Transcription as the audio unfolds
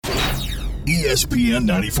ESPN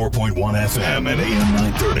 94.1 FM and AM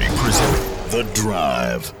 930 present The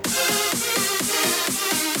Drive.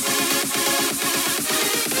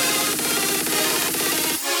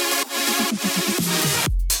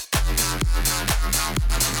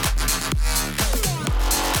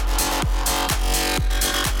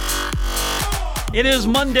 It is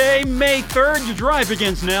Monday, May 3rd. You drive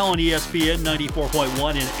begins now on ESPN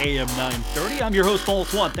 94.1 and AM 930. I'm your host, Paul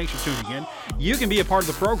Swann. Thanks for tuning in. You can be a part of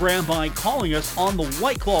the program by calling us on the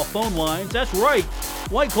White Claw phone lines. That's right,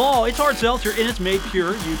 White Claw. It's hard seltzer and it's made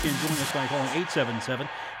pure. You can join us by calling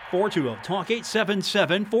 877-420-TALK,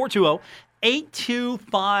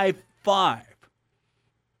 877-420-8255.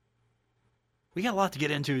 We got a lot to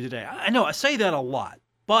get into today. I know I say that a lot,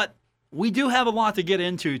 but we do have a lot to get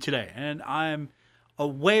into today, and I'm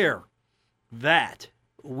aware that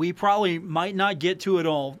we probably might not get to it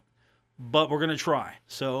all, but we're going to try.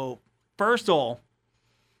 So, first of all,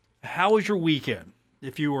 how was your weekend?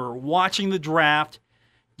 If you were watching the draft,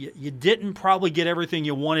 you didn't probably get everything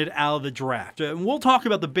you wanted out of the draft. And we'll talk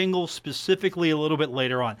about the Bengals specifically a little bit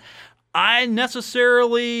later on. I not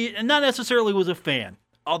necessarily was a fan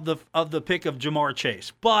of the pick of Ja'Marr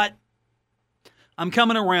Chase, but I'm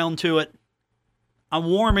coming around to it. I'm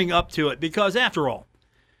warming up to it because, after all,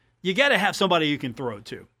 you got to have somebody you can throw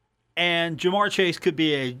to. And Ja'Marr Chase could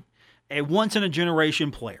be a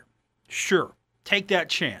once-in-a-generation player. Sure, take that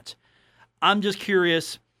chance. I'm just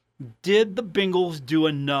curious, did the Bengals do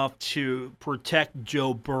enough to protect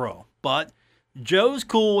Joe Burrow? But Joe's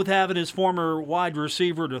cool with having his former wide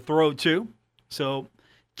receiver to throw to, so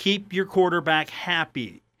keep your quarterback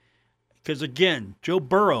happy. Because, again, Joe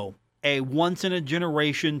Burrow, a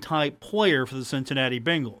once-in-a-generation type player for the Cincinnati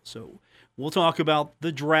Bengals. So we'll talk about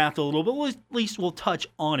the draft a little bit. At least we'll touch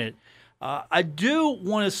on it. I do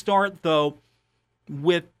want to start, though,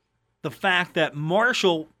 with the fact that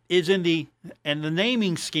Marshall is in the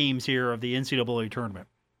naming schemes here of the NCAA tournament.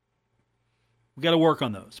 We've got to work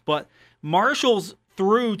on those. But Marshall's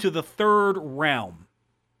through to the third round.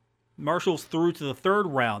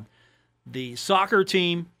 The soccer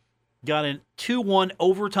team got a 2-1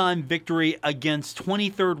 overtime victory against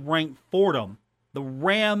 23rd ranked Fordham. The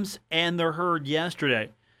Rams and the Herd yesterday.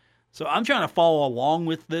 So I'm trying to follow along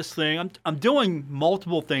with this thing. I'm doing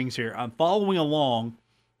multiple things here. I'm following along,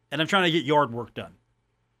 and I'm trying to get yard work done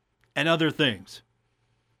and other things.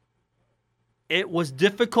 It was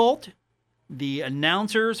difficult. The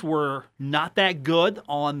announcers were not that good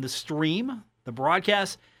on the stream, the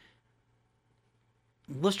broadcast.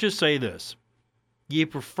 Let's just say this. You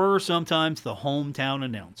prefer sometimes the hometown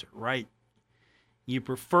announcer, right? You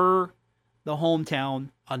prefer the hometown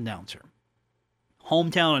announcer.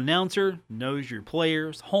 Hometown announcer knows your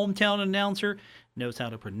players. Hometown announcer knows how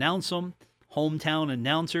to pronounce them. Hometown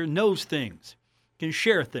announcer knows things, can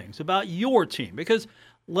share things about your team. Because,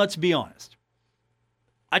 let's be honest,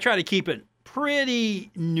 I try to keep it pretty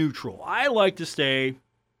neutral. I like to stay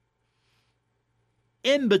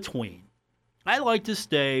in between. I like to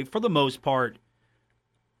stay, for the most part,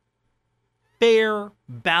 fair,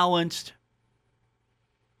 balanced,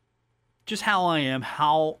 just how I am,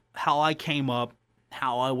 how I came up,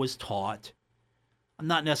 how I was taught. I'm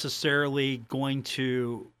not necessarily going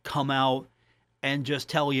to come out and just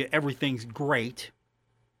tell you everything's great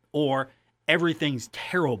or everything's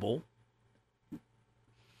terrible.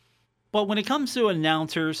 But when it comes to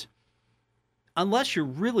announcers, unless you're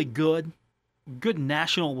really good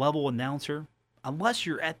national level announcer, unless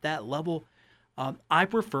you're at that level, I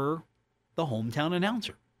prefer the hometown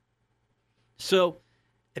announcer. So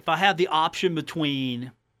if I have the option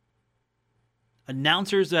between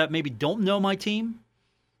announcers that maybe don't know my team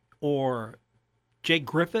or Jake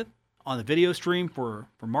Griffith on the video stream for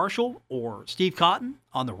Marshall or Steve Cotton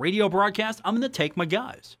on the radio broadcast, I'm going to take my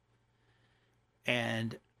guys.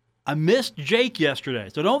 And I missed Jake yesterday.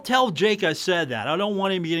 So don't tell Jake I said that. I don't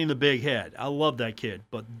want him getting the big head. I love that kid.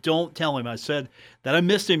 But don't tell him I said that I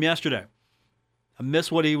missed him yesterday. I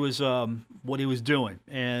missed what he was doing,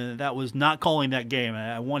 and that was not calling that game.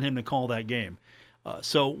 I want him to call that game.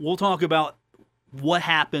 So we'll talk about what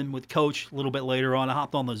happened with Coach a little bit later on. I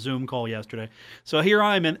hopped on the Zoom call yesterday. So here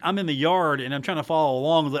I'm in the yard, and I'm trying to follow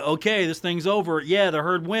along. Like, okay, this thing's over. Yeah, the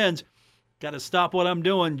Herd wins. Got to stop what I'm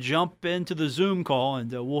doing, jump into the Zoom call,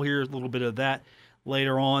 and we'll hear a little bit of that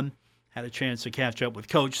later on. Had a chance to catch up with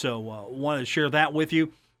Coach, so wanted to share that with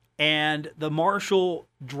you. And the Marshall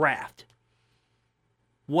draft.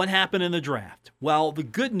 What happened in the draft? Well, the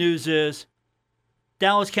good news is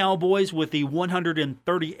Dallas Cowboys, with the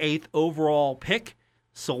 138th overall pick,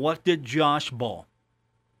 selected Josh Ball.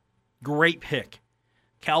 Great pick.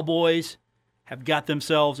 Cowboys have got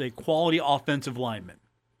themselves a quality offensive lineman.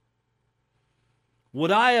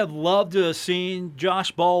 Would I have loved to have seen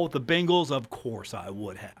Josh Ball with the Bengals? Of course I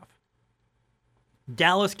would have.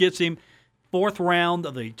 Dallas gets him 4th round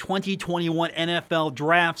of the 2021 NFL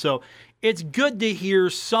Draft, so it's good to hear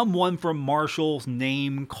someone from Marshall's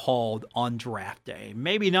name called on draft day.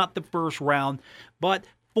 Maybe not the 1st round, but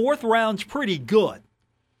 4th round's pretty good.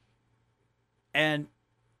 And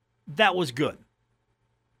that was good.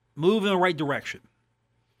 Move in the right direction.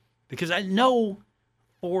 Because I know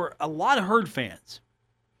for a lot of Herd fans,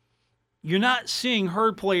 you're not seeing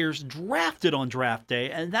Herd players drafted on draft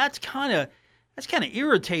day, and that's kind of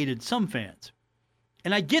irritated some fans.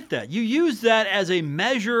 And I get that. You use that as a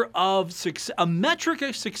measure of success, a metric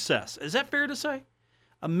of success. Is that fair to say?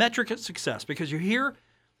 A metric of success. Because you hear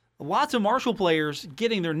lots of Marshall players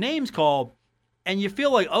getting their names called, and you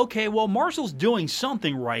feel like, okay, well, Marshall's doing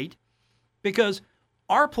something right because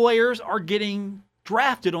our players are getting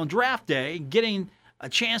drafted on draft day, getting a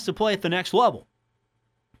chance to play at the next level.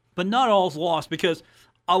 But not all's lost because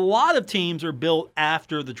a lot of teams are built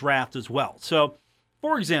after the draft as well. So,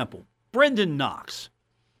 for example, Brendan Knox.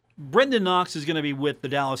 Brendan Knox is going to be with the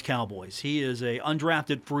Dallas Cowboys. He is an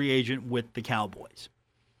undrafted free agent with the Cowboys.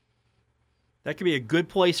 That could be a good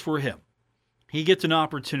place for him. He gets an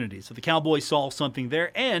opportunity. So the Cowboys saw something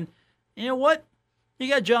there. And you know what? You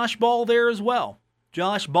got Josh Ball there as well.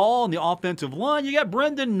 Josh Ball on the offensive line. You got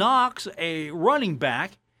Brendan Knox, a running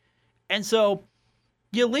back. And so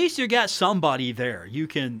at least you got somebody there you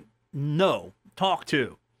can know, talk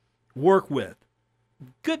to, work with.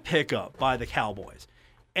 Good pickup by the Cowboys.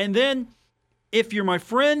 And then, if you're my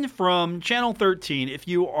friend from Channel 13, if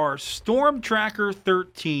you are Storm Tracker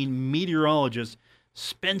 13 meteorologist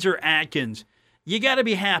Spencer Atkins, you got to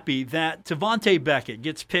be happy that Tavante Beckett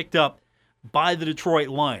gets picked up by the Detroit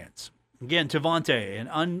Lions. Again, Tavante, an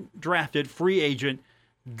undrafted free agent,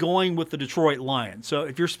 going with the Detroit Lions. So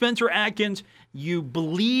if you're Spencer Atkins, you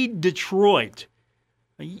bleed Detroit.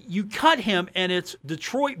 You cut him, and it's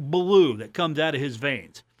Detroit blue that comes out of his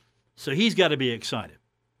veins. So he's got to be excited.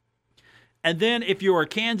 And then if you're a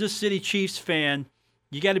Kansas City Chiefs fan,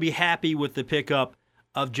 you got to be happy with the pickup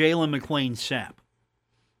of Jalen McClain-Sapp.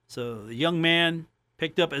 So the young man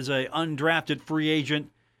picked up as an undrafted free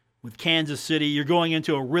agent with Kansas City. You're going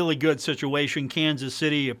into a really good situation. Kansas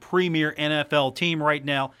City, a premier NFL team right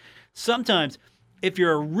now. Sometimes if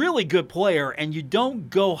you're a really good player and you don't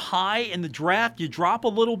go high in the draft, you drop a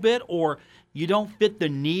little bit, or you don't fit the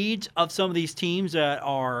needs of some of these teams that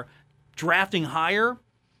are drafting higher,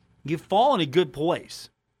 you fall in a good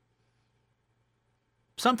place.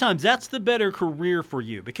 Sometimes that's the better career for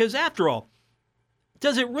you because, after all,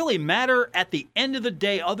 does it really matter at the end of the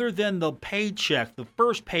day other than the paycheck, the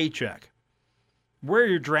first paycheck, where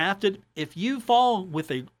you're drafted? If you fall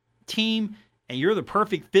with a team and you're the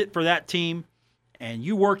perfect fit for that team and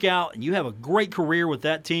you work out and you have a great career with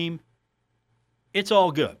that team, it's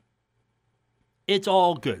all good. It's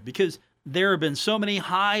all good because there have been so many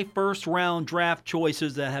high first-round draft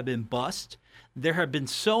choices that have been bust. There have been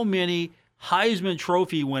so many Heisman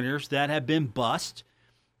Trophy winners that have been bust.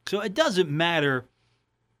 So it doesn't matter.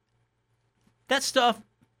 That stuff,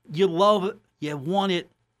 you love it, you want it.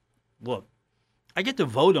 Look, I get to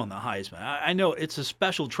vote on the Heisman. I know it's a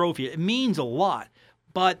special trophy. It means a lot,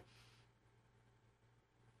 but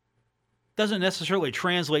doesn't necessarily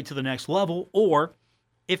translate to the next level. Or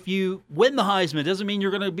if you win the Heisman, doesn't mean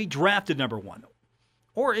you're going to be drafted number one.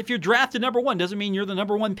 Or if you're drafted number one, doesn't mean you're the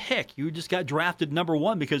number one pick. You just got drafted number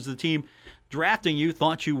one because the team drafting you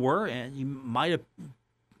thought you were, and you might have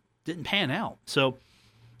didn't pan out. So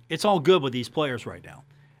it's all good with these players right now.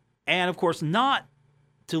 And, of course, not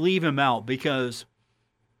to leave him out because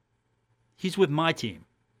he's with my team.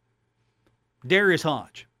 Darius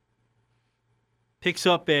Hodge picks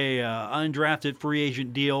up a undrafted free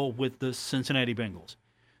agent deal with the Cincinnati Bengals.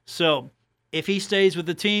 So if he stays with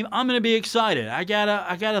the team, I'm going to be excited. I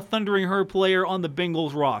got a Thundering Herd player on the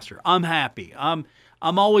Bengals roster. I'm happy. I'm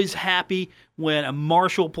always happy when a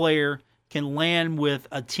Marshall player can land with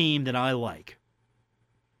a team that I like.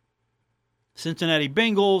 Cincinnati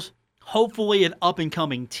Bengals, hopefully an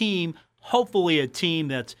up-and-coming team, hopefully a team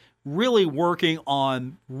that's really working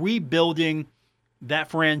on rebuilding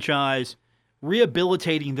that franchise,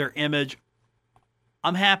 rehabilitating their image.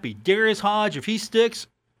 I'm happy. Darius Hodge, if he sticks,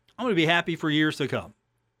 I'm going to be happy for years to come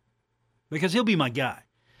because he'll be my guy.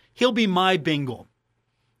 He'll be my Bengal.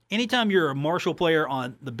 Anytime you're a Marshall player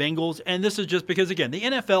on the Bengals, and this is just because, again, the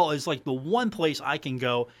NFL is like the one place I can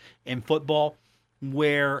go in football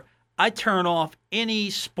where I turn off any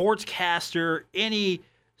sportscaster, any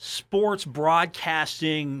sports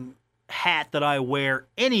broadcasting hat that I wear,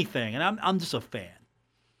 anything, and I'm just a fan.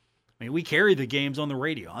 I mean, we carry the games on the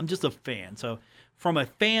radio. I'm just a fan. So from a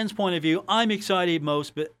fan's point of view, I'm excited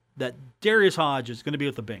most that Darius Hodge is going to be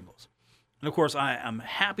with the Bengals. And, of course, I'm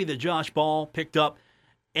happy that Josh Ball picked up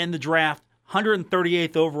in the draft,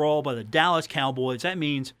 138th overall by the Dallas Cowboys. That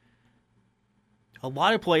means a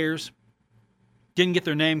lot of players didn't get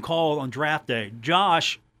their name called on draft day.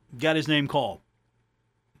 Josh got his name called.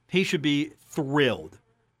 He should be thrilled,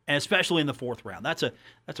 and especially in the 4th round. That's a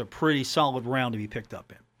pretty solid round to be picked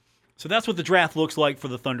up in. So that's what the draft looks like for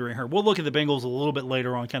the Thundering Herd. We'll look at the Bengals a little bit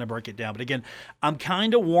later on, kind of break it down. But again, I'm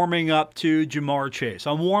kind of warming up to Ja'Marr Chase.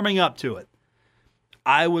 I'm warming up to it.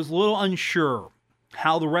 I was a little unsure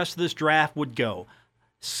how the rest of this draft would go.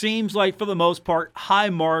 Seems like, for the most part, high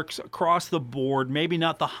marks across the board. Maybe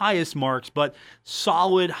not the highest marks, but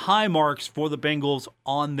solid high marks for the Bengals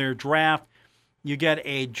on their draft. You get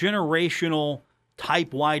a generational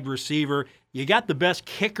type wide receiver. You got the best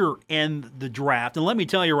kicker in the draft. And let me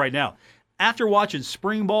tell you right now, after watching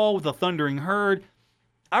spring ball with the Thundering Herd,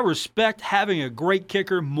 I respect having a great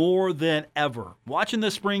kicker more than ever. Watching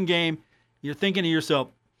the spring game, you're thinking to yourself,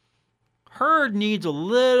 Herd needs a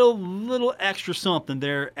little extra something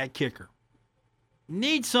there at kicker.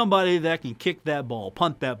 Needs somebody that can kick that ball,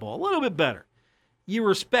 punt that ball a little bit better. You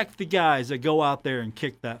respect the guys that go out there and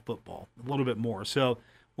kick that football a little bit more. So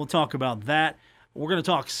we'll talk about that. We're going to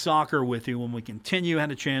talk soccer with you when we continue. I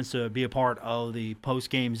had a chance to be a part of the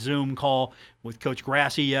post-game Zoom call with Coach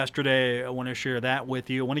Grassi yesterday. I want to share that with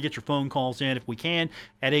you. I want to get your phone calls in, if we can,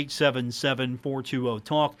 at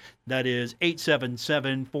 877-420-TALK. That is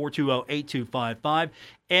 877-420-8255.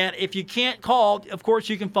 And if you can't call, of course,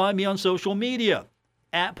 you can find me on social media,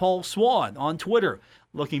 at Paul Swann on Twitter.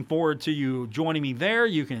 Looking forward to you joining me there.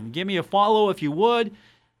 You can give me a follow if you would.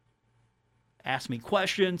 Ask me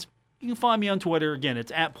questions. You can find me on Twitter. Again,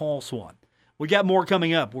 it's at Paul Swann. We got more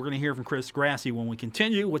coming up. We're going to hear from Chris Grassi when we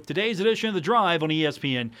continue with today's edition of The Drive on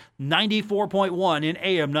ESPN 94.1 in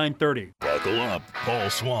AM 930. Buckle up. Paul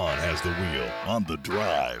Swann has the wheel on The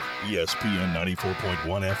Drive, ESPN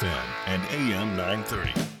 94.1 FM and AM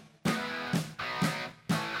 930.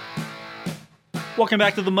 Welcome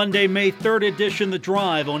back to the Monday, May 3rd edition of The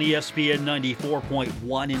Drive on ESPN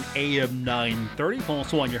 94.1 in AM 930. Paul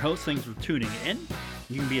Swann, your host. Thanks for tuning in.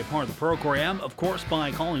 You can be a part of the program, of course,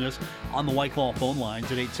 by calling us on the White Claw phone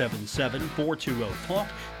lines at 877-420-TALK.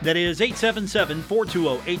 That is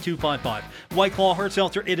 877-420-8255. White Claw Hard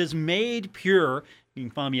Seltzer, it is made pure. You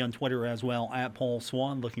can find me on Twitter as well, at Paul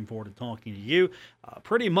Swann. Looking forward to talking to you.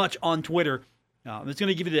 Pretty much on Twitter. I'm just going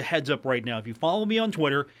to give you the heads up right now. If you follow me on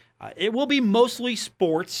Twitter, it will be mostly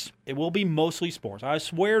sports. It will be mostly sports. I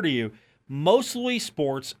swear to you, mostly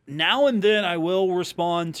sports. Now and then I will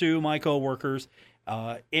respond to my coworkers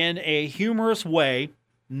in a humorous way,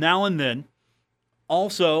 now and then.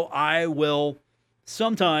 Also, I will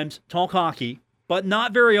sometimes talk hockey, but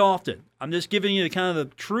not very often. I'm just giving you the kind of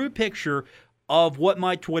the true picture of what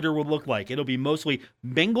my Twitter would look like. It'll be mostly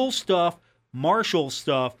Bengals stuff, Marshall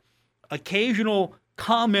stuff, occasional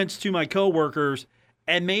comments to my coworkers,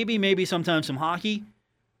 and maybe sometimes some hockey.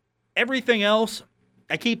 Everything else,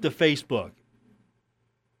 I keep to Facebook.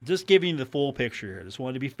 Just giving you the full picture here. I just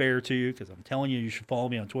wanted to be fair to you because I'm telling you, you should follow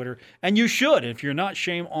me on Twitter. And you should. If you're not,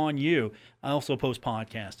 shame on you. I also post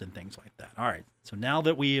podcasts and things like that. All right. So now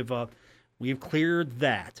that we have cleared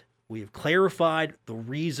that, we have clarified the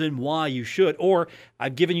reason why you should, or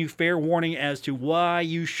I've given you fair warning as to why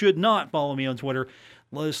you should not follow me on Twitter.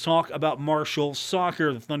 Let's talk about Marshall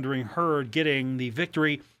soccer. The Thundering Herd getting the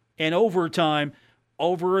victory in overtime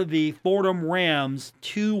over the Fordham Rams,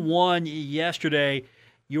 2-1 yesterday.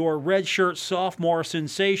 Your redshirt sophomore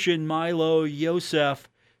sensation, Milo Yosef,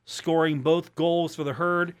 scoring both goals for the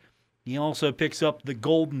Herd. He also picks up the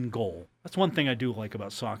golden goal. That's one thing I do like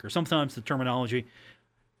about soccer. Sometimes the terminology,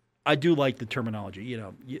 I do like the terminology. You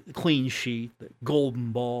know, clean sheet, the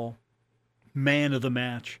golden ball, man of the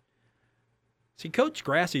match. See, Coach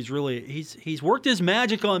Grassi's really, he's worked his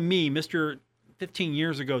magic on me, Mr. 15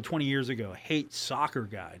 years ago, 20 years ago, hate soccer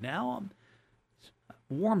guy. Now I'm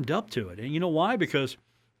warmed up to it. And you know why? Because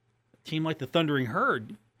team like the Thundering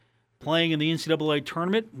Herd playing in the NCAA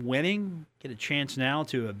tournament, winning, get a chance now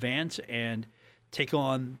to advance and take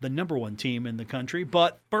on the number one team in the country.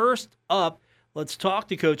 But first up, let's talk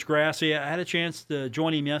to Coach Grassi. I had a chance to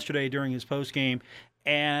join him yesterday during his postgame,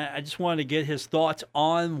 and I just wanted to get his thoughts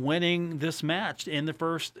on winning this match in the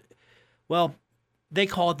first, well, they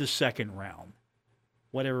call it the second round,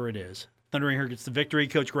 whatever it is. Thundering Herd gets the victory.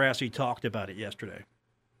 Coach Grassi talked about it yesterday.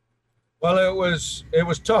 Well, it was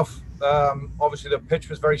tough. Obviously, the pitch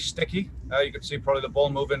was very sticky. You could see probably the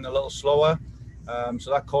ball moving a little slower.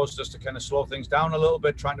 So that caused us to kind of slow things down a little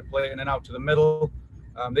bit, trying to play in and out to the middle.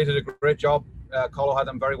 They did a great job. Colo had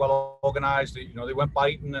them very well organized. They went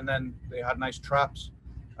biting, and then they had nice traps.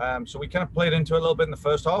 So we kind of played into it a little bit in the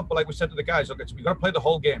first half. But like we said to the guys, look, we've got to play the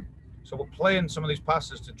whole game. So we're playing some of these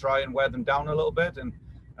passes to try and wear them down a little bit. And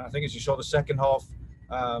I think as you saw the second half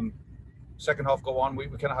go on, we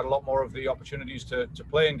kind of had a lot more of the opportunities to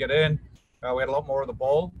play and get in. We had a lot more of the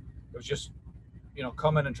ball. It was just,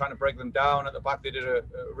 coming and trying to break them down. At the back, they did a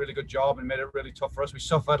really good job and made it really tough for us. We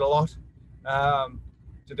suffered a lot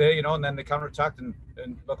today, and then they counterattacked.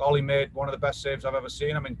 And look, Ollie made one of the best saves I've ever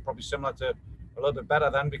seen. I mean, probably similar to a little bit better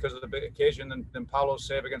then because of the big occasion than Paulo's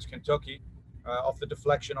save against Kentucky off the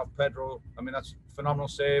deflection of Pedro. I mean, that's a phenomenal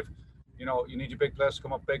save. You need your big players to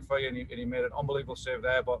come up big for you, and he made an unbelievable save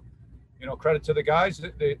there. But, credit to the guys.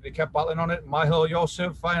 They kept battling on it. Milo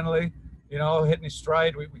Yosef finally, hitting his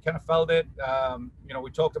stride. We kind of felt it.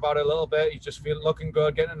 We talked about it a little bit. He's just looking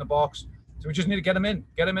good, getting in the box. So we just need to get him in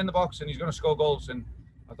the box, and he's going to score goals. And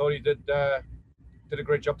I thought he did a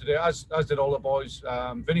great job today, as did all the boys.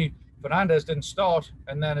 Vinny Fernandez didn't start,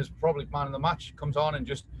 and then is probably man of the match. Comes on and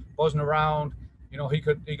just buzzing around. He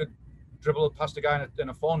could dribble past a guy in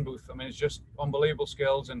a phone booth. I mean, it's just unbelievable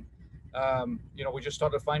skills. And we just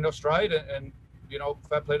started to find our stride. And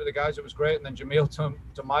fair play to the guys. It was great. And then Jamil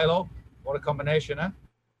to Milo. What a combination, eh?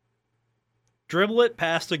 Dribble it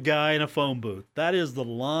past a guy in a phone booth. That is the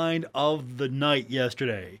line of the night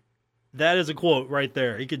yesterday. That is a quote right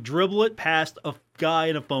there. He could dribble it past a guy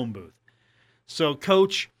in a phone booth. So,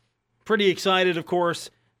 Coach, pretty excited, of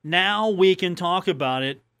course. Now we can talk about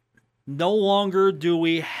it. No longer do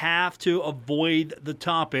we have to avoid the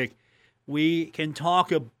topic. We can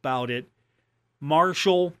talk about it.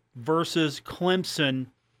 Marshall versus Clemson,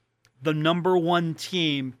 the number one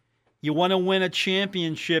team. You want to win a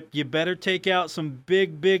championship, you better take out some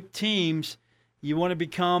big teams. You want to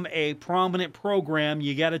become a prominent program,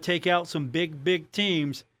 you got to take out some big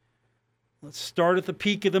teams. Let's start at the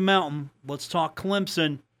peak of the mountain. Let's talk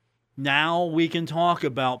Clemson. Now we can talk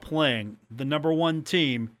about playing the number one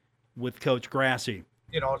team with Coach Grassi.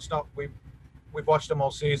 It's not we've watched them all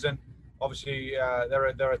season. Obviously,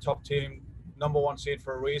 they're a top team, number one seed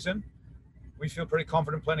for a reason. We feel pretty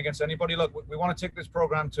confident playing against anybody. Look, we want to take this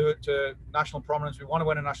program to national prominence. We want to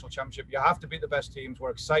win a national championship. You have to beat the best teams.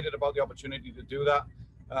 We're excited about the opportunity to do that.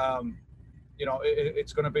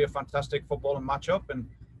 It's going to be a fantastic footballing matchup, and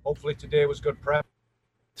hopefully today was good prep.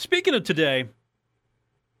 Speaking of today,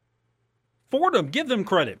 Fordham, give them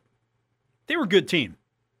credit. They were a good team.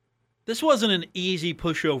 This wasn't an easy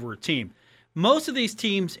pushover team. Most of these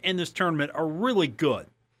teams in this tournament are really good,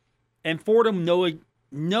 and Fordham,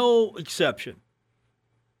 no exception.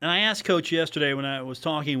 And I asked Coach yesterday when I was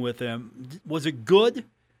talking with him, was it good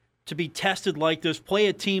to be tested like this, play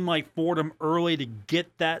a team like Fordham early to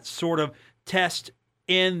get that sort of test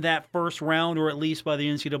in that first round, or at least by the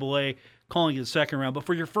NCAA calling it the second round? But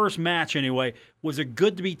for your first match anyway, was it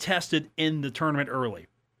good to be tested in the tournament early?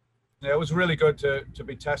 Yeah, it was really good to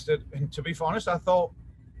be tested. And to be honest, I thought,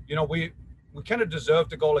 we kind of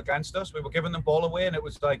deserved a goal against us. We were giving the ball away, and it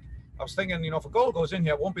was like, I was thinking, if a goal goes in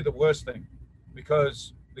here, it won't be the worst thing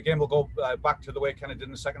because the game will go back to the way it kind of did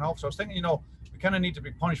in the second half. So I was thinking, we kind of need to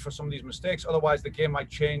be punished for some of these mistakes. Otherwise, the game might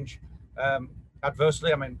change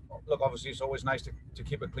adversely. I mean, look, obviously, it's always nice to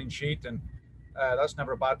keep a clean sheet, and that's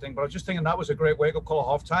never a bad thing. But I was just thinking that was a great wake-up call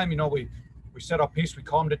at halftime. We set our piece. We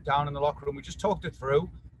calmed it down in the locker room. We just talked it through.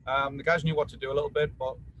 The guys knew what to do a little bit,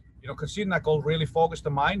 but, conceding that goal really focused the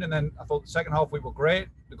mind. And then I thought the second half we were great.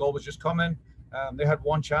 The goal was just coming. They had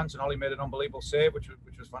one chance, and Ollie made an unbelievable save, which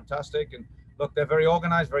was fantastic. And look, they're very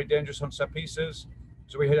organized, very dangerous on set pieces.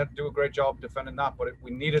 So we had to do a great job defending that. But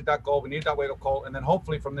we needed that goal. We needed that wake-up call. And then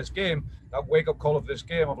hopefully from this game, that wake-up call of this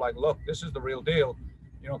game of like, look, this is the real deal,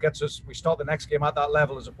 gets us, we start the next game at that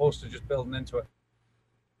level as opposed to just building into it.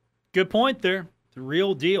 Good point there. The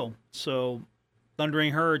real deal. So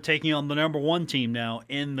Thundering Herd taking on the number one team now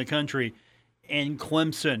in the country in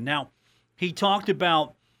Clemson. Now, he talked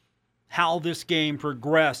about how this game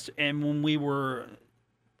progressed, and when we were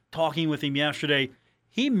talking with him yesterday,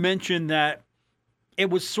 he mentioned that it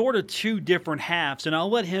was sort of two different halves, and I'll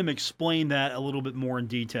let him explain that a little bit more in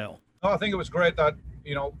detail. I think it was great that,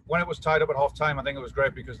 when it was tied up at halftime, I think it was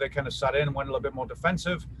great because they kind of sat in and went a little bit more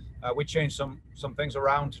defensive. We changed some things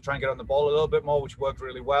around to try and get on the ball a little bit more, which worked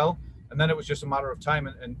really well. And then it was just a matter of time,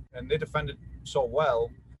 and they defended so well.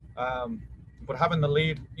 But having the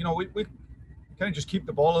lead, we kind of just keep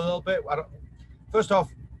the ball a little bit. First off,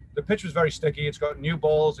 the pitch was very sticky. It's got new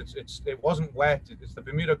balls. It wasn't wet. It's the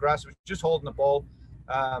Bermuda grass. It was just holding the ball.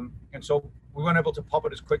 And so we weren't able to pop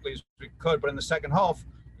it as quickly as we could. But in the second half,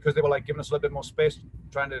 because they were like giving us a little bit more space,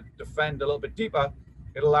 trying to defend a little bit deeper,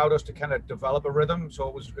 it allowed us to kind of develop a rhythm. So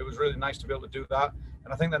it was really nice to be able to do that.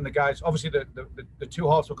 And I think then the guys, obviously the two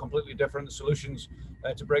halves were completely different. The solutions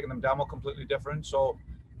to breaking them down were completely different. So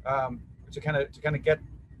to kind of get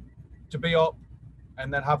to be up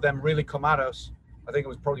and then have them really come at us, I think it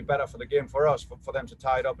was probably better for the game for us, for them to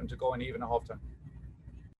tie it up and to go in even at halftime.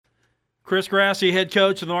 Chris Grassi, head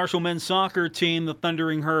coach of the Marshall men's soccer team, the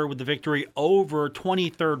Thundering Herd with the victory over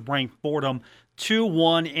 23rd ranked Fordham,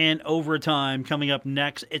 2-1 in overtime. Coming up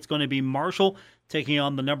next, it's going to be Marshall taking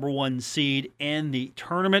on the number 1 seed in the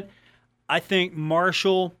tournament. I think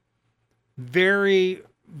Marshall very,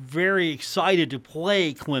 very excited to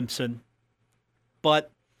play Clemson,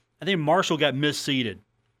 but I think Marshall got misseeded.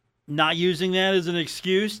 Not using that as an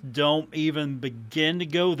excuse. Don't even begin to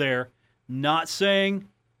go there. Not saying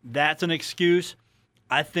that's an excuse.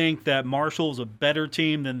 I think that Marshall's a better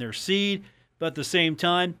team than their seed, but at the same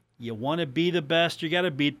time, you want to be the best, you got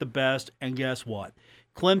to beat the best, and guess what?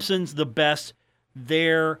 Clemson's the best.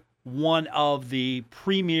 They're one of the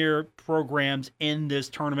premier programs in this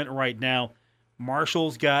tournament right now.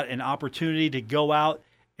 Marshall's got an opportunity to go out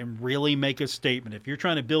and really make a statement. If you're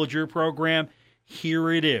trying to build your program,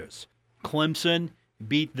 here it is. Clemson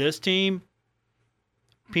beat this team.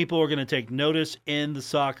 People are going to take notice in the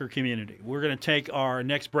soccer community. We're going to take our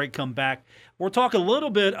next break, come back. We'll talk a little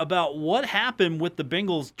bit about what happened with the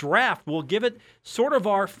Bengals draft. We'll give it sort of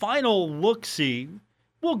our final look-see.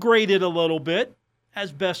 We'll grade it a little bit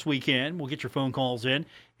as best we can. We'll get your phone calls in.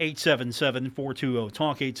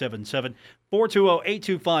 877-420-TALK,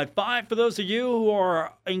 877-420-8255. For those of you who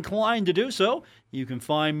are inclined to do so, you can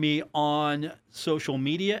find me on social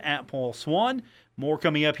media at Paul Swann. More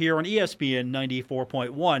coming up here on ESPN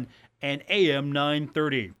 94.1 and AM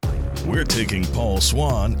 930. We're taking Paul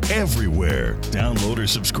Swann everywhere. Download or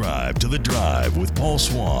subscribe to The Drive with Paul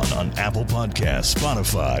Swann on Apple Podcasts,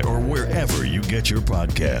 Spotify, or wherever you get your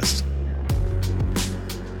podcasts.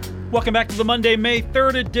 Welcome back to the Monday, May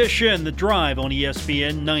 3rd edition, The Drive on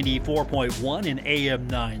ESPN 94.1 and AM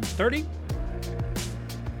 930.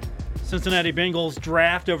 Cincinnati Bengals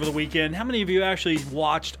draft over the weekend. How many of you actually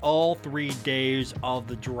watched all 3 days of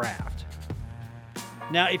the draft?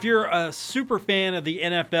 Now, if you're a super fan of the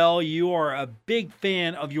NFL, you are a big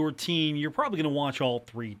fan of your team, you're probably going to watch all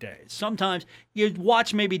 3 days. Sometimes you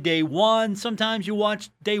watch maybe day 1, sometimes you watch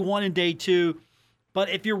day 1 and day 2. But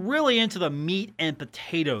if you're really into the meat and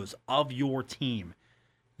potatoes of your team,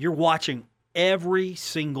 you're watching every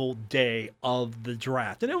single day of the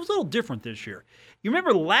draft. And it was a little different this year. You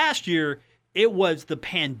remember last year, it was the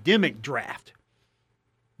pandemic draft.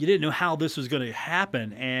 You didn't know how this was going to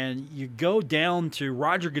happen. And you go down to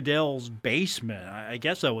Roger Goodell's basement. I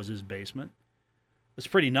guess that was his basement. It's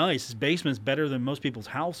pretty nice. His basement's better than most people's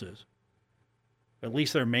houses. At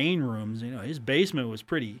least their main rooms. You know, his basement was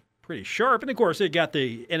pretty sharp. And, of course, it got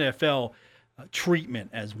the NFL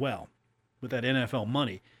treatment as well with that NFL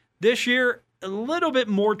money. This year, a little bit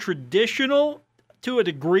more traditional to a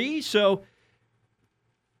degree. So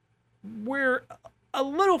we're a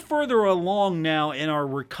little further along now in our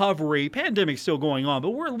recovery. Pandemic's still going on,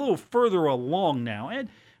 but we're a little further along now. And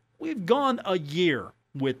we've gone a year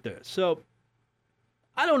with this. So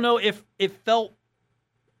I don't know if it felt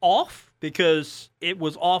off because it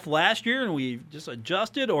was off last year and we just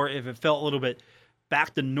adjusted, or if it felt a little bit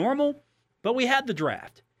back to normal. But we had the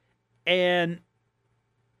draft. And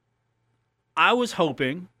I was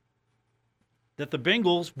hoping that the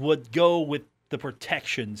Bengals would go with the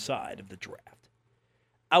protection side of the draft.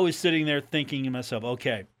 I was sitting there thinking to myself,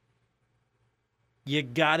 okay, you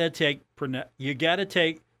gotta take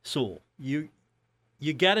Sewell. You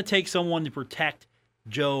gotta take someone to protect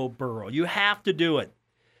Joe Burrow. You have to do it.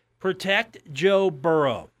 Protect Joe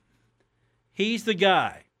Burrow. He's the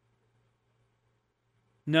guy.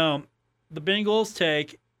 No, the Bengals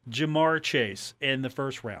take Ja'Marr Chase in the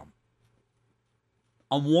first round.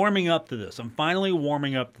 I'm warming up to this. I'm finally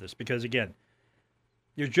warming up to this because, again,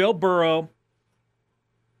 you're Joe Burrow.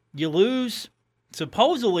 You lose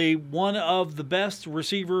supposedly one of the best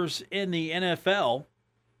receivers in the NFL.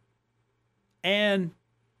 And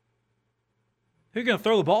who are you going to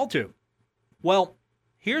throw the ball to? Well,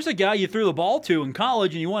 here's a guy you threw the ball to in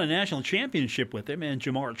college and you won a national championship with him, and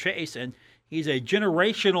Ja'Marr Chase, and he's a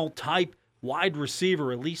generational type wide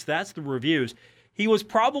receiver. At least that's the reviews. He was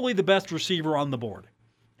probably the best receiver on the board.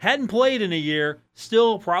 Hadn't played in a year,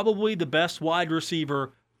 still probably the best wide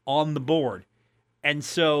receiver on the board. And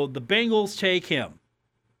so the Bengals take him.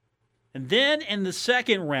 And then in the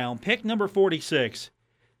second round, pick number 46,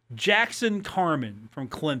 Jackson Carman from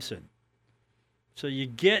Clemson. So you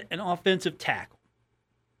get an offensive tackle.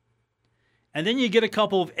 And then you get a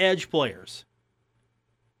couple of edge players.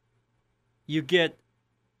 You get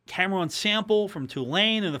Cameron Sample from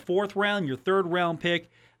Tulane in the 4th round, your 3rd round pick.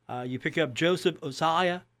 You pick up Joseph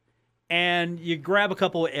Ossai, and you grab a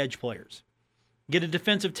couple of edge players. Get a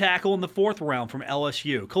defensive tackle in the 4th round from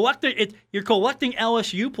LSU. You're collecting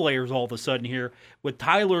LSU players all of a sudden here with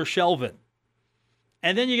Tyler Shelvin.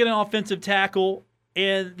 And then you get an offensive tackle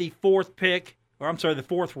in the 4th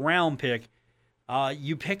round pick.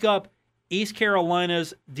 You pick up East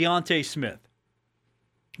Carolina's Deontay Smith.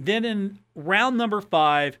 Then in round number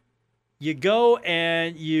 5, you go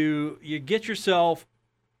and you get yourself,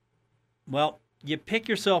 you pick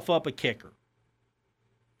yourself up a kicker.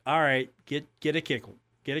 All right, get a kicker.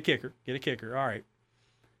 Get a kicker. All right.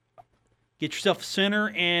 Get yourself a center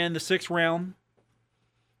in the 6th round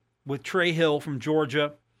with Trey Hill from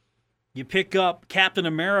Georgia. You pick up Captain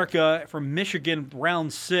America from Michigan,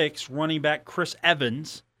 round 6, running back Chris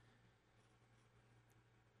Evans.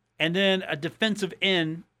 And then a defensive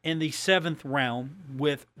end in the 7th round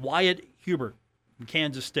with Wyatt Hubert from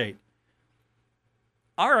Kansas State.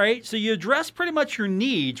 All right, so you address pretty much your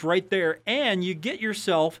needs right there, and you get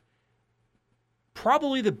yourself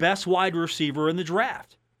probably the best wide receiver in the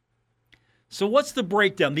draft. So what's the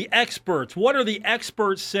breakdown? The experts. What are the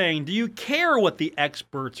experts saying? Do you care what the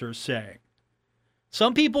experts are saying?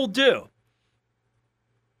 Some people do.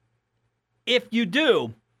 If you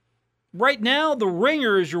do, right now the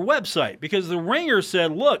Ringer is your website, because the Ringer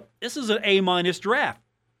said, look, this is an A- draft.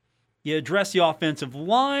 You address the offensive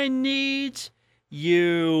line needs.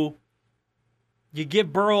 You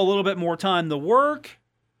give Burrow a little bit more time to work.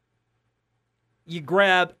 You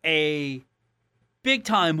grab a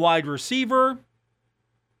big-time wide receiver.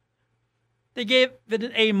 They gave it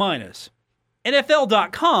an A-.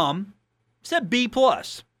 NFL.com said B+.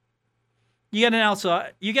 You get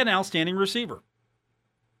an outstanding receiver.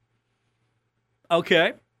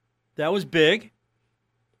 Okay, that was big.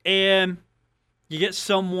 And you get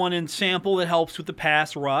someone in Sample that helps with the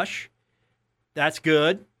pass rush. That's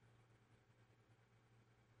good.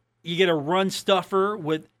 You get a run stuffer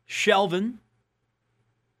with Shelvin.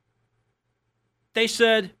 They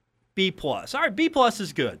said B+. All right, B+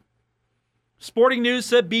 is good. Sporting News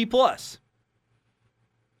said B+.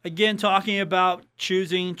 Again, talking about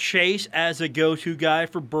choosing Chase as a go-to guy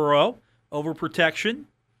for Burrow over protection.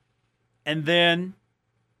 And then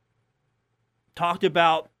talked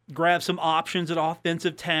about grab some options at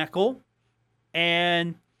offensive tackle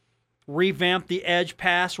and revamp the edge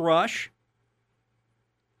pass rush.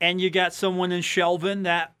 And you got someone in Shelvin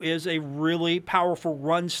that is a really powerful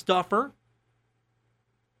run stuffer,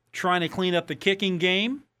 trying to clean up the kicking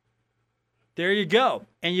game. There you go.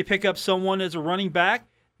 And you pick up someone as a running back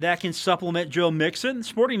that can supplement Joe Mixon.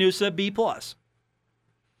 Sporting News said B+. That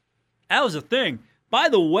was a thing. By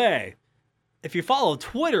the way, if you follow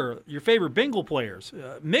Twitter, your favorite Bengal players,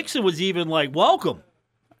 Mixon was even like, welcome.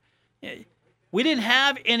 We didn't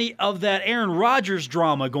have any of that Aaron Rodgers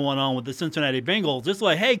drama going on with the Cincinnati Bengals. It's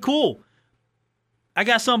like, hey, cool. I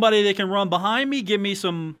got somebody that can run behind me, give me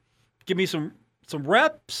some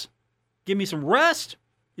reps, give me some rest.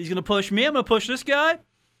 He's going to push me. I'm going to push this guy.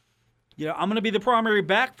 You know, I'm going to be the primary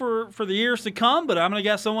back for the years to come, but I'm going to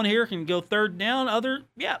get someone here who can go third down.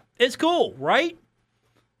 Yeah, it's cool, right?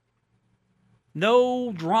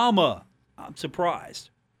 No drama. I'm surprised.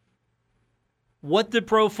 What did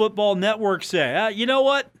Pro Football Network say? You know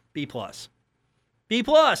what? B+. B+.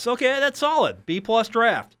 Okay, that's solid. B+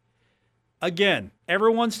 draft. Again,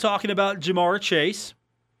 everyone's talking about Ja'Marr Chase.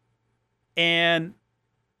 And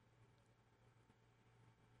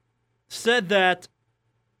said that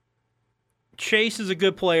Chase is a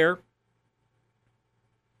good player.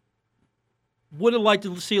 Would have liked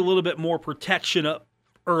to see a little bit more protection up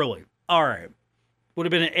early. All right. Would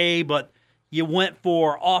have been an A, but you went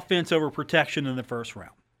for offense over protection in the first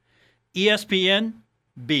round. ESPN,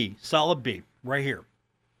 B. Solid B. Right here.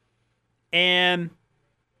 And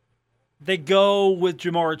they go with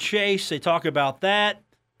Ja'Marr Chase. They talk about that.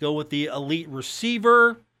 Go with the elite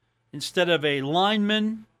receiver instead of a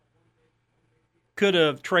lineman. Could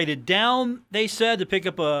have traded down, they said, to pick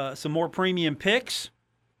up some more premium picks.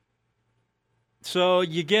 So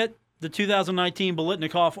you get the 2019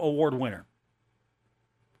 Biletnikoff Award winner.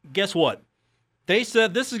 Guess what? They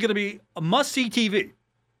said this is going to be a must-see TV.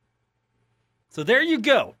 So there you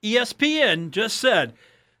go. ESPN just said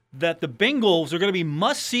that the Bengals are going to be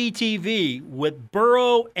must-see TV with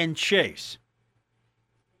Burrow and Chase.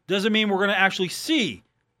 Doesn't mean we're going to actually see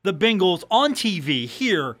the Bengals on TV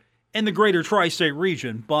here in the greater tri-state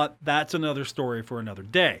region, but that's another story for another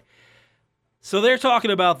day. So they're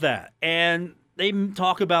talking about that. And they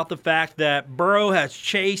talk about the fact that Burrow has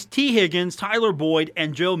Chase, T. Higgins, Tyler Boyd,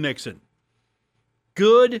 and Joe Mixon.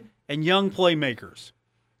 Good and young playmakers.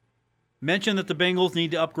 Mentioned that the Bengals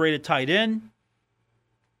need to upgrade a tight end.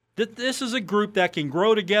 That this is a group that can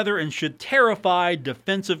grow together and should terrify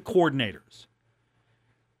defensive coordinators.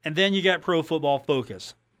 And then you got Pro Football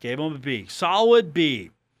Focus. Gave him a B. Solid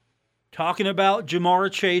B. Talking about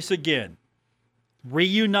Ja'Marr Chase again.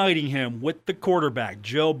 Reuniting him with the quarterback,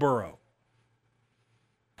 Joe Burrow.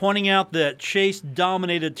 Pointing out that Chase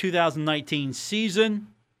dominated 2019 season.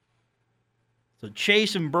 So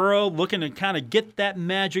Chase and Burrow looking to kind of get that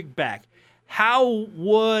magic back. How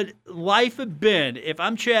would life have been if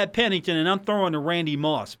I'm Chad Pennington and I'm throwing to Randy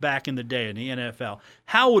Moss back in the day in the NFL?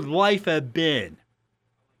 How would life have been?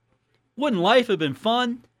 Wouldn't life have been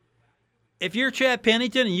fun? If you're Chad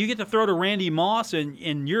Pennington and you get to throw to Randy Moss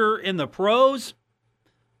and you're in the pros,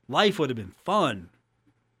 life would have been fun,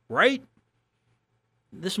 right?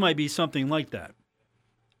 This might be something like that.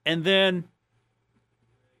 And then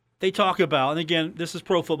they talk about, and again, this is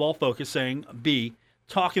Pro Football Focus saying B,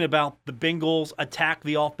 talking about the Bengals attack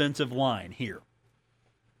the offensive line here.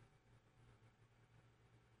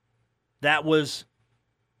 That was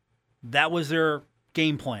their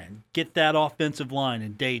game plan. Get that offensive line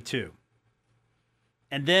in day 2.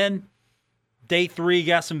 And then day 3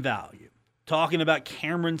 got some value. Talking about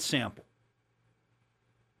Cameron Sample.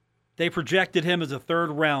 They projected him as a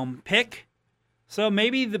 3rd round pick. So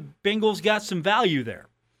maybe the Bengals got some value there.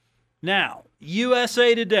 Now,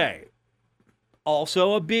 USA Today,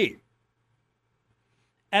 also a B.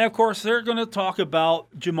 And of course, they're going to talk about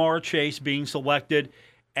Ja'Marr Chase being selected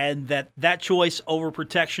and that choice over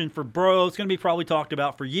protection for Burrow is going to be probably talked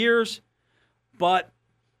about for years. But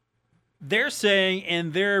they're saying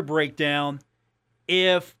in their breakdown,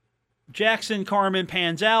 if Jackson Carman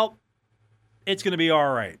pans out, it's going to be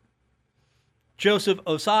all right. Joseph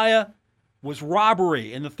Osaya was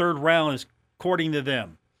robbery in the 3rd round, according to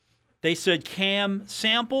them. They said Cam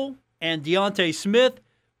Sample and Deontay Smith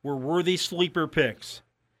were worthy sleeper picks.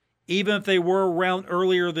 Even if they were around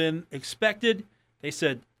earlier than expected, they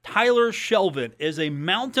said Tyler Shelvin is a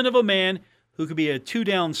mountain of a man who could be a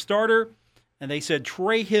 2-down starter. And they said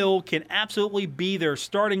Trey Hill can absolutely be their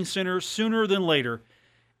starting center sooner than later.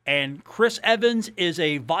 And Chris Evans is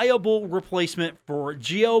a viable replacement for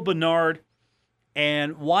Gio Bernard.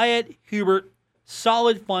 And Wyatt Hubert,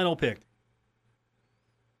 solid final pick.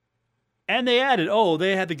 And they added,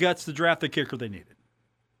 they had the guts to draft the kicker they needed.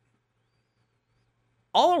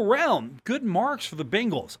 All around, good marks for the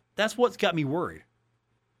Bengals. That's what's got me worried.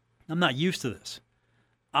 I'm not used to this.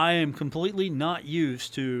 I am completely not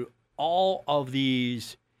used to all of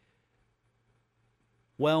these,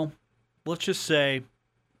 well, let's just say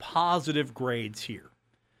positive grades here.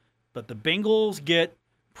 But the Bengals get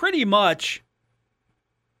pretty much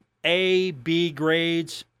A, B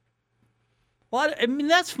grades. Well, I mean,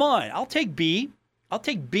 that's fine. I'll take B. I'll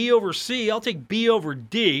take B over C. I'll take B over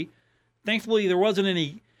D. Thankfully, there wasn't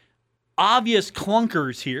any obvious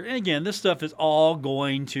clunkers here. And again, this stuff is all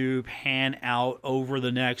going to pan out over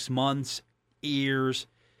the next months, years.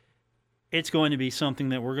 It's going to be something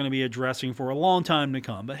that we're going to be addressing for a long time to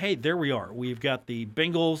come. But hey, there we are. We've got the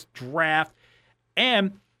Bengals draft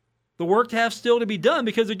and the work has still to be done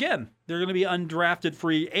because, again, there are going to be undrafted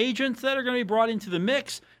free agents that are going to be brought into the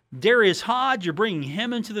mix. Darius Hodge, you're bringing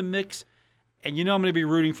him into the mix. And you know I'm going to be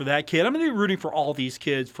rooting for that kid. I'm going to be rooting for all these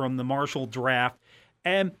kids from the Marshall draft.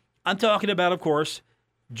 And I'm talking about, of course,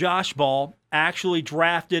 Josh Ball, actually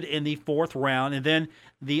drafted in the 4th round. And then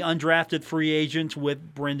the undrafted free agents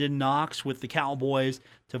with Brendan Knox with the Cowboys,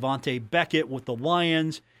 Tavante Beckett with the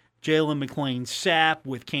Lions, Jalen McLean-Sapp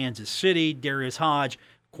with Kansas City, Darius Hodge,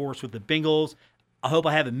 of course, with the Bengals. I hope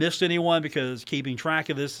I haven't missed anyone because keeping track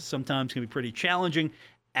of this sometimes can be pretty challenging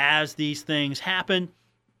as these things happen.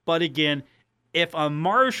 But again, if I'm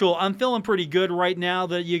Marshall, I'm feeling pretty good right now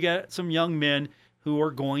that you got some young men who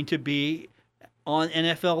are going to be on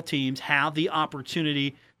NFL teams, have the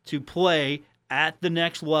opportunity to play at the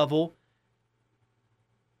next level.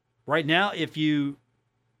 Right now, if you're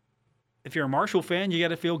a Marshall fan, you got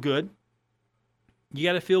to feel good. You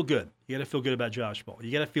got to feel good. You got to feel good about Josh Ball.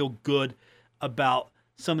 You got to feel good about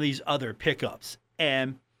some of these other pickups.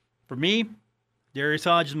 And for me, Darius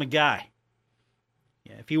Hodge is my guy.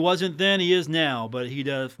 Yeah, if he wasn't then, he is now, but he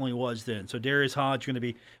definitely was then. So Darius Hodge is going to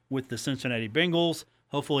be with the Cincinnati Bengals.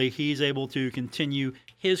 Hopefully he's able to continue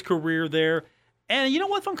his career there. And you know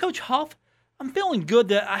what, from Coach Huff, I'm feeling good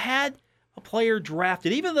that I had a player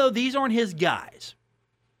drafted, even though these aren't his guys.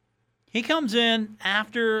 He comes in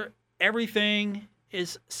after everything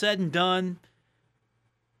is said and done.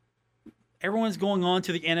 Everyone's going on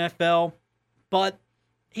to the NFL, but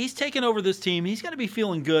he's taken over this team. He's got to be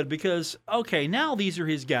feeling good because, okay, now these are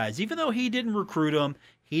his guys. Even though he didn't recruit them,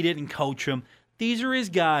 he didn't coach them, these are his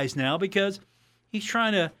guys now because he's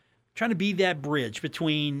trying to be that bridge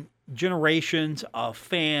between generations of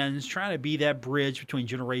fans, trying to be that bridge between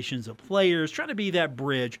generations of players, trying to be that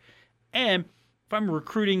bridge. And if I'm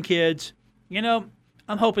recruiting kids, I'm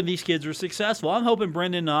hoping these kids are successful. I'm hoping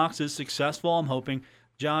Brendan Knox is successful. I'm hoping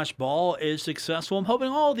Josh Ball is successful. I'm hoping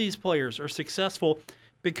all these players are successful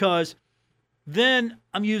because then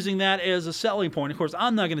I'm using that as a selling point. Of course,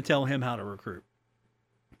 I'm not going to tell him how to recruit.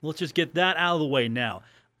 Let's just get that out of the way now.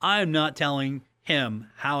 I'm not telling him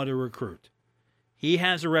how to recruit. He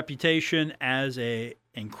has a reputation as an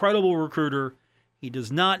incredible recruiter. He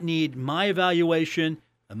does not need my evaluation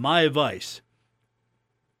and my advice.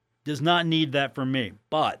 Does not need that from me.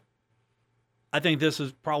 But I think this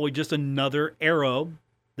is probably just another arrow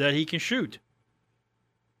that he can shoot.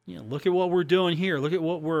 Look at what we're doing here. Look at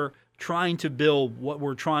what we're trying to build, what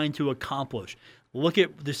we're trying to accomplish. Look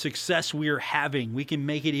at the success we are having. We can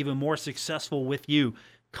make it even more successful with you.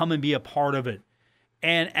 Come and be a part of it.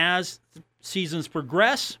 And as seasons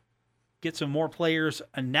progress, get some more players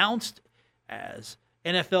announced as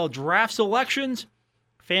NFL draft selections,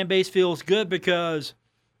 fan base feels good because,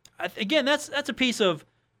 again, that's a piece of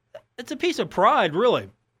pride, really.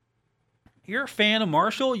 You're a fan of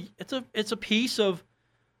Marshall. It's a piece of,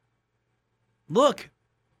 look,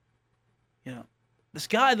 this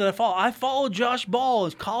guy that I followed Josh Ball,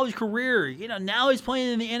 his college career. Now he's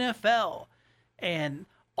playing in the NFL. And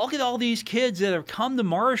look at all these kids that have come to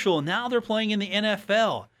Marshall, and now they're playing in the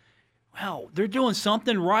NFL. Wow, they're doing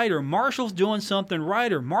something right, or Marshall's doing something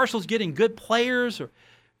right, or Marshall's getting good players, or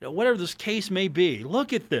whatever this case may be.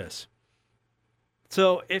 Look at this.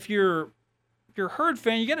 So if you're a Herd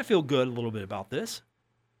fan, you got to feel good a little bit about this,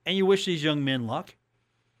 and you wish these young men luck.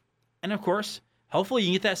 And of course, hopefully you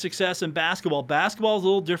can get that success in basketball. Basketball is a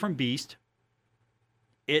little different beast.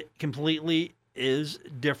 It completely is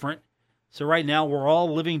different. So right now we're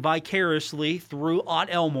all living vicariously through Ott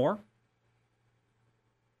Elmore.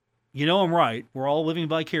 I'm right. We're all living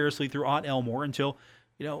vicariously through Ott Elmore until,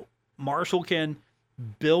 Marshall can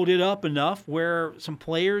build it up enough where some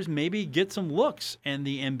players maybe get some looks in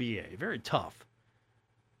the NBA. Very tough.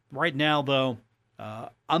 Right now, though,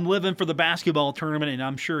 I'm living for the basketball tournament, and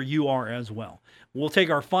I'm sure you are as well. We'll take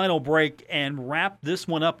our final break and wrap this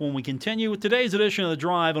one up when we continue with today's edition of The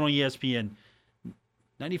Drive on ESPN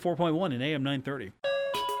 94.1 and AM 930.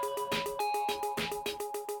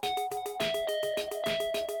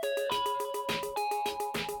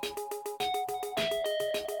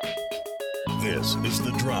 This is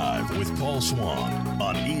The Drive with Paul Swan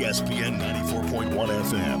on ESPN 94.1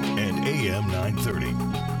 FM and AM 930.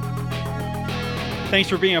 Thanks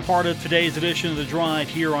for being a part of today's edition of The Drive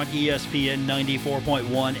here on ESPN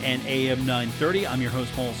 94.1 and AM 930. I'm your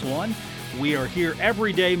host, Paul Swan. We are here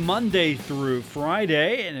every day, Monday through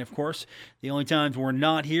Friday. And, of course, the only times we're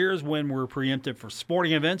not here is when we're preempted for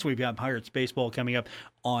sporting events. We've got Pirates baseball coming up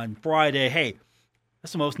on Friday. Hey,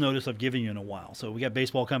 that's the most notice I've given you in a while. So we got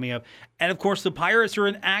baseball coming up. And, of course, the Pirates are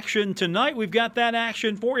in action tonight. We've got that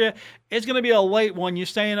action for you. It's going to be a late one. You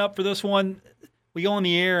staying up for this one? We go on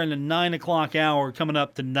the air in the 9 o'clock hour coming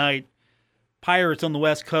up tonight. Pirates on the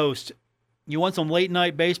West Coast. You want some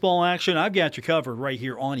late-night baseball action? I've got you covered right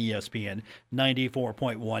here on ESPN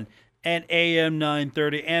 94.1 and AM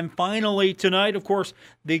 930. And finally tonight, of course,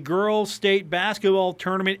 the girls' state basketball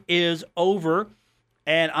tournament is over.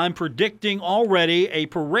 And I'm predicting already a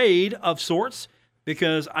parade of sorts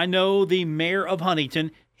because I know the mayor of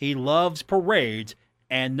Huntington, he loves parades.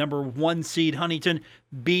 And number 1 seed Huntington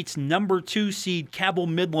beats number 2 seed Cabell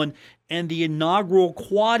Midland in the inaugural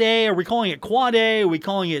Quad A. Are we calling it Quad A? Are we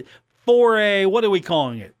calling it 4A? What are we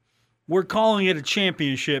calling it? We're calling it a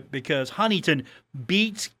championship because Huntington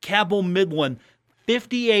beats Cabell Midland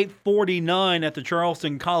 58-49 at the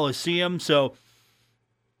Charleston Coliseum. So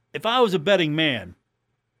if I was a betting man,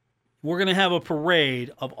 we're going to have a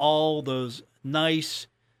parade of all those nice,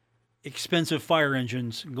 expensive fire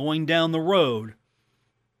engines going down the road.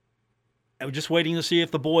 I'm just waiting to see if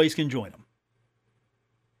the boys can join them.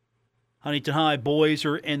 Huntington High boys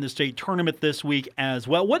are in the state tournament this week as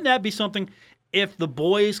well. Wouldn't that be something if the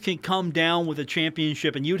boys can come down with a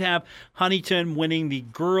championship and you'd have Huntington winning the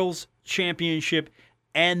girls' championship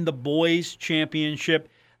and the boys' championship?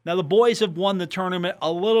 Now, the boys have won the tournament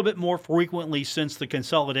a little bit more frequently since the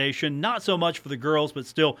consolidation. Not so much for the girls, but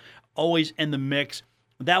still always in the mix.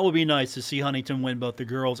 That would be nice to see Huntington win both the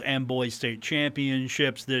girls and boys state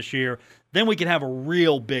championships this year. Then we can have a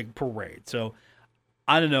real big parade. So,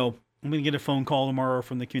 I don't know. I'm going to get a phone call tomorrow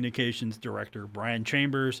from the communications director, Brian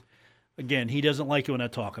Chambers. Again, he doesn't like it when I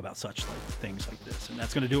talk about things like this. And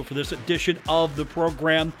that's going to do it for this edition of the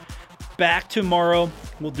program. back tomorrow.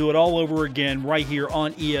 We'll do it all over again right here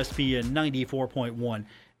on ESPN 94.1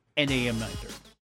 and AM 930.